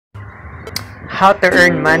how to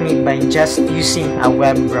earn money by just using a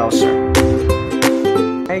web browser.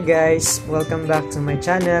 Hi guys, welcome back to my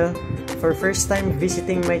channel. For first time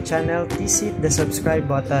visiting my channel, please hit the subscribe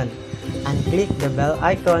button and click the bell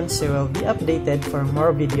icon so you will be updated for more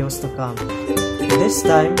videos to come. This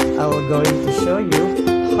time, I will going to show you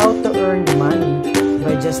how to earn money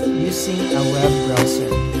by just using a web browser.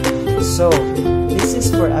 So, this is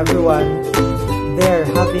for everyone there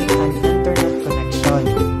having an internet connection,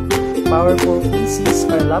 powerful PCs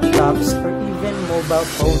or laptops or even mobile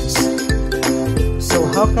phones. So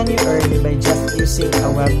how can you earn by just using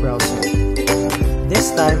a web browser?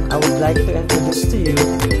 This time, I would like to introduce to you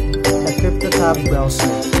the Cryptotab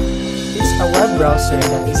browser. It's a web browser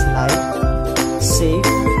that is light, safe,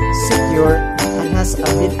 secure, and has a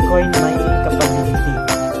Bitcoin mining capability.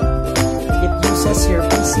 It uses your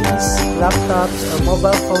PCs, laptops, or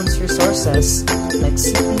mobile phones resources like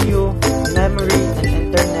CPU, memory, and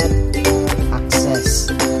internet access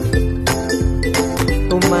to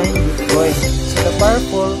mine Bitcoin. So the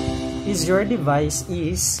powerful is your device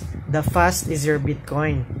is, the fast is your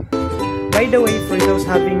Bitcoin. By the way, for those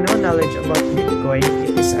having no knowledge about Bitcoin,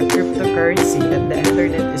 it is a cryptocurrency that the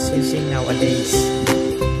internet is using nowadays.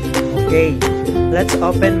 Okay, let's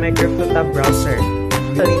open my Cryptotab browser.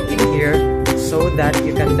 The link in here so that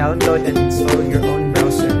you can download and install your own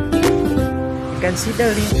browser. You can see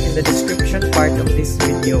the link in the description part of this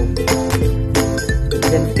video.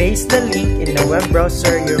 Then paste the link in the web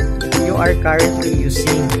browser you are currently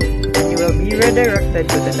using, and you will be redirected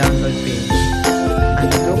to the download page.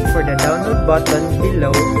 And look for the download button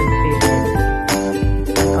below and click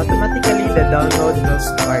it. And automatically the download will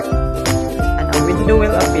start. And a window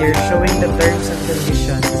will appear showing the terms and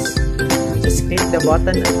conditions. Just click the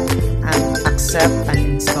button and accept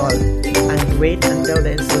and install. And wait until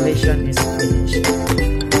the installation is finished.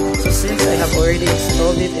 So since I have already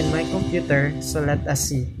installed it in my computer, so let us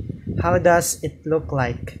see. How does it look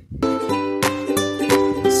like?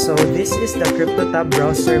 So this is the Cryptotab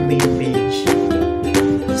browser main page.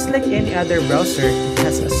 Just like any other browser, it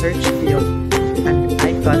has a search field and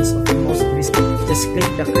icons of the most visited. Just click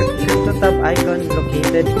the Cryptotab icon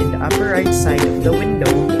located in the upper right side of the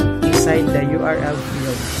window beside the URL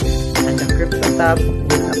field, and the Cryptotab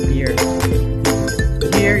will appear.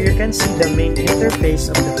 Here you can see the main interface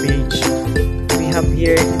of the page. We have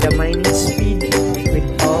here the mining speed with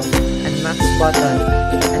off and max button,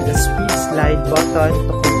 and the speed slide button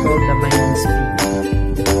to control the mining speed.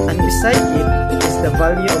 And beside it is the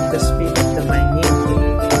value of the speed of the mining.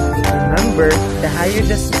 Remember, the higher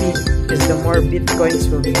the speed is the more bitcoins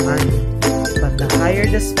will be mined. But the higher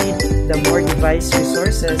the speed, the more device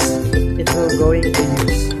resources it will going to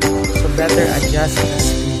use. So better adjust the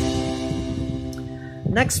speed.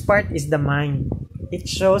 Next part is the mine. It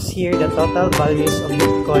shows here the total values of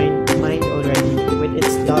Bitcoin mined already with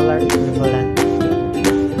its dollar equivalent.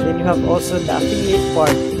 Then you have also the affiliate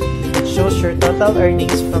part. It shows your total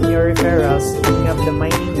earnings from your referrals, and you have the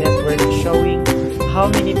mining network showing how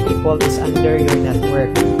many people is under your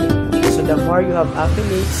network. So the more you have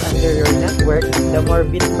affiliates under your network, the more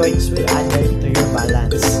Bitcoins will add to your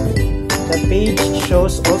balance. The page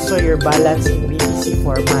shows also your balance in BTC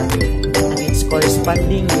format and its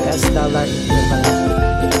corresponding US dollar equivalent.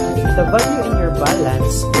 The value in your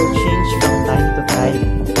balance will change from time to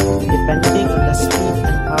time, depending on the speed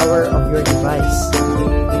and power of your device.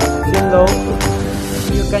 Below,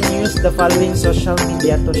 you can use the following social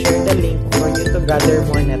media to share the link for you to gather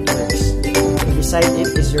more networks. Beside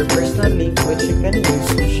it is your personal link which you can use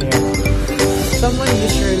to share. If someone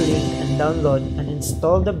use your link and download and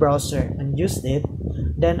install the browser and use it,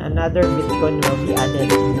 then another Bitcoin will be added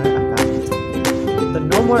in your account. To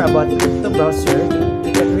know more about crypto browser,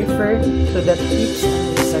 you can refer to the tips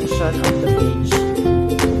and section of the page.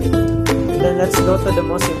 Then let's go to the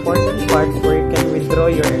most important part where you can withdraw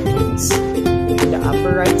your earnings. In the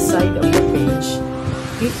upper right side of the page,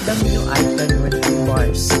 click the menu icon with two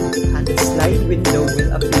bars, and a slide window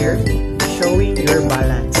will appear showing your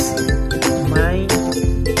balance, mine,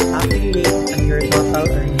 affiliate, and your total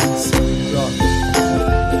earnings withdraw.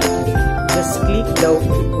 Just click the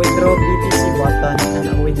withdraw BTC button and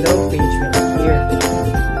a withdraw page will appear.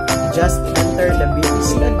 Just enter the BTC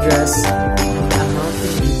address and the amount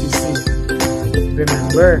in BTC.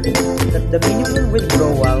 Remember that the minimum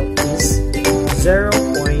withdrawal is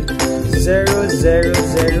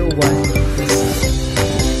 0.0001 BTC.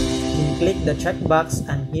 Then click the checkbox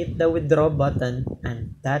and hit the withdraw button,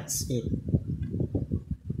 and that's it.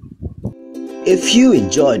 If you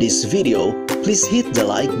enjoyed this video, please hit the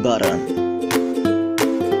like button.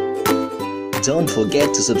 Don't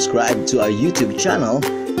forget to subscribe to our YouTube channel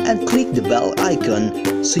and click the bell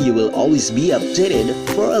icon so you will always be updated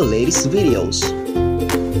for our latest videos.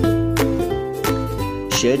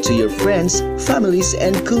 Share to your friends, families,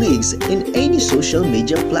 and colleagues in any social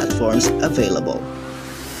media platforms available.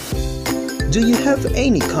 Do you have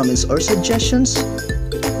any comments or suggestions?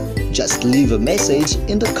 Just leave a message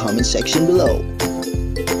in the comment section below.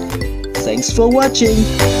 Thanks for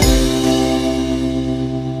watching!